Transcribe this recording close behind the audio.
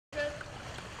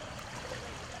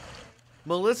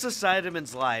Melissa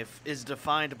Seidemann's life is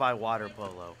defined by water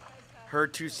polo. Her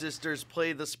two sisters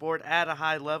play the sport at a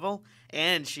high level,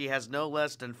 and she has no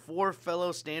less than 4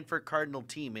 fellow Stanford Cardinal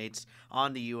teammates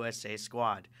on the USA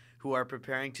squad, who are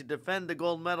preparing to defend the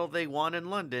gold medal they won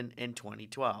in London in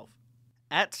 2012.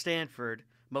 At Stanford,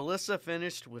 Melissa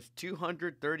finished with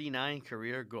 239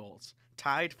 career goals,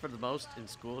 tied for the most in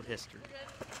school history.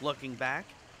 Looking back,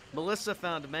 Melissa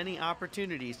found many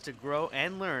opportunities to grow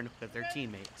and learn with her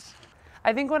teammates.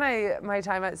 I think my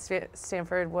time at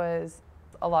Stanford was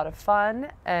a lot of fun,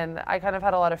 and I kind of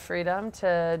had a lot of freedom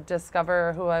to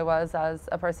discover who I was as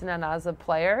a person and as a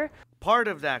player. Part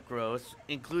of that growth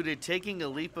included taking a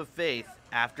leap of faith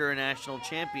after a national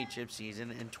championship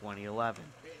season in 2011,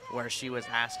 where she was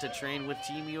asked to train with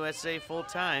Team USA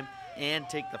full-time and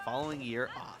take the following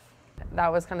year off.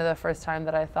 That was kind of the first time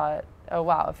that I thought, oh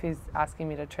wow, if he's asking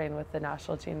me to train with the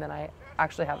national team, then I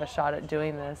actually have a shot at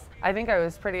doing this. I think I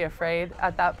was pretty afraid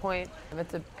at that point.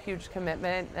 It's a huge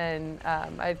commitment, and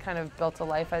I'd kind of built a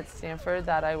life at Stanford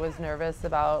that I was nervous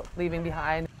about leaving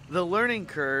behind. The learning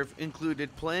curve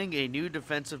included playing a new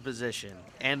defensive position,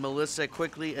 and Melissa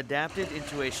quickly adapted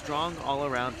into a strong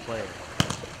all-around player.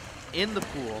 In the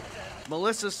pool,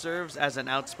 Melissa serves as an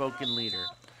outspoken leader.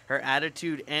 Her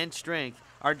attitude and strength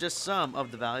are just some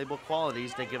of the valuable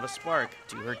qualities that give a spark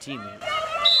to her teammates.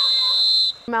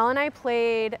 Mel and I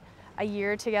played a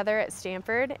year together at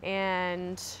Stanford,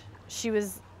 and she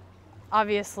was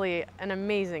obviously an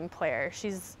amazing player.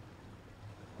 She's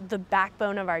the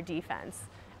backbone of our defense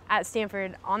at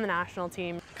Stanford on the national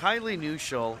team. Kylie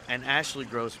Newshall and Ashley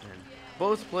Grossman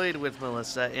both played with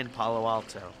Melissa in Palo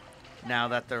Alto. Now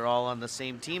that they're all on the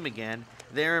same team again,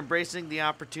 they're embracing the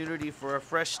opportunity for a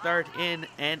fresh start in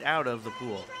and out of the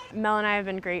pool. Mel and I have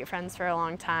been great friends for a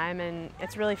long time, and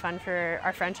it's really fun for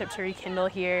our friendship to rekindle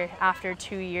here after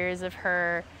 2 years of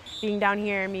her being down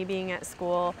here and me being at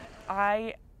school.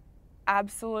 I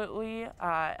absolutely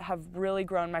have really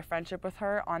grown my friendship with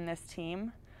her on this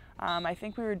team. I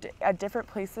think we were at different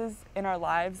places in our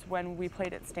lives when we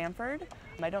played at Stanford.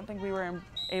 I don't think we were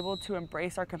able to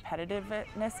embrace our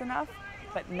competitiveness enough,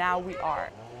 but now we are.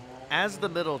 As the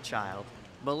middle child,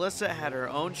 Melissa had her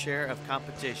own share of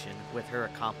competition with her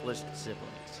accomplished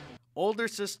siblings. Older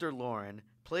sister Lauren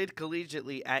played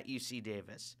collegiately at UC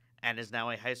Davis and is now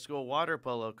a high school water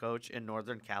polo coach in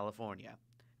Northern California.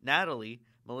 Natalie,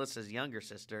 Melissa's younger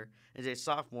sister, is a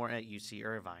sophomore at UC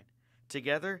Irvine.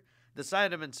 Together, the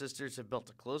Seidemann sisters have built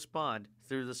a close bond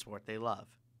through the sport they love.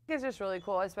 It's just really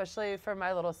cool, especially for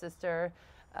my little sister.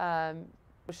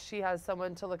 She has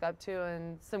someone to look up to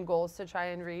and some goals to try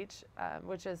and reach,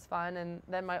 which is fun. And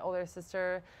then my older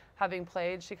sister, having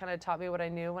played, she kind of taught me what I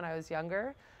knew when I was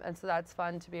younger. And so that's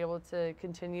fun to be able to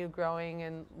continue growing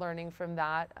and learning from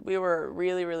that. We were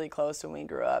really, really close when we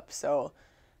grew up. So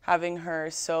having her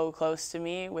so close to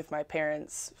me with my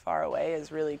parents far away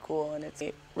is really cool. And it's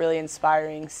really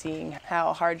inspiring seeing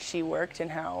how hard she worked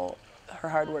and how her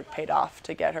hard work paid off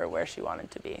to get her where she wanted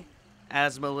to be.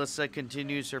 As Melissa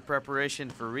continues her preparation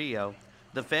for Rio,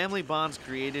 the family bonds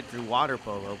created through water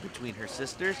polo between her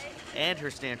sisters and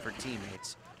her Stanford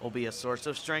teammates will be a source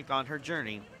of strength on her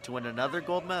journey to win another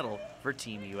gold medal for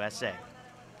Team USA.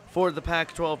 For the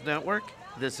Pac-12 Network,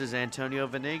 this is Antonio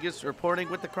Venegas reporting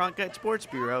with the Cronkite Sports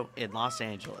Bureau in Los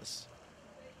Angeles.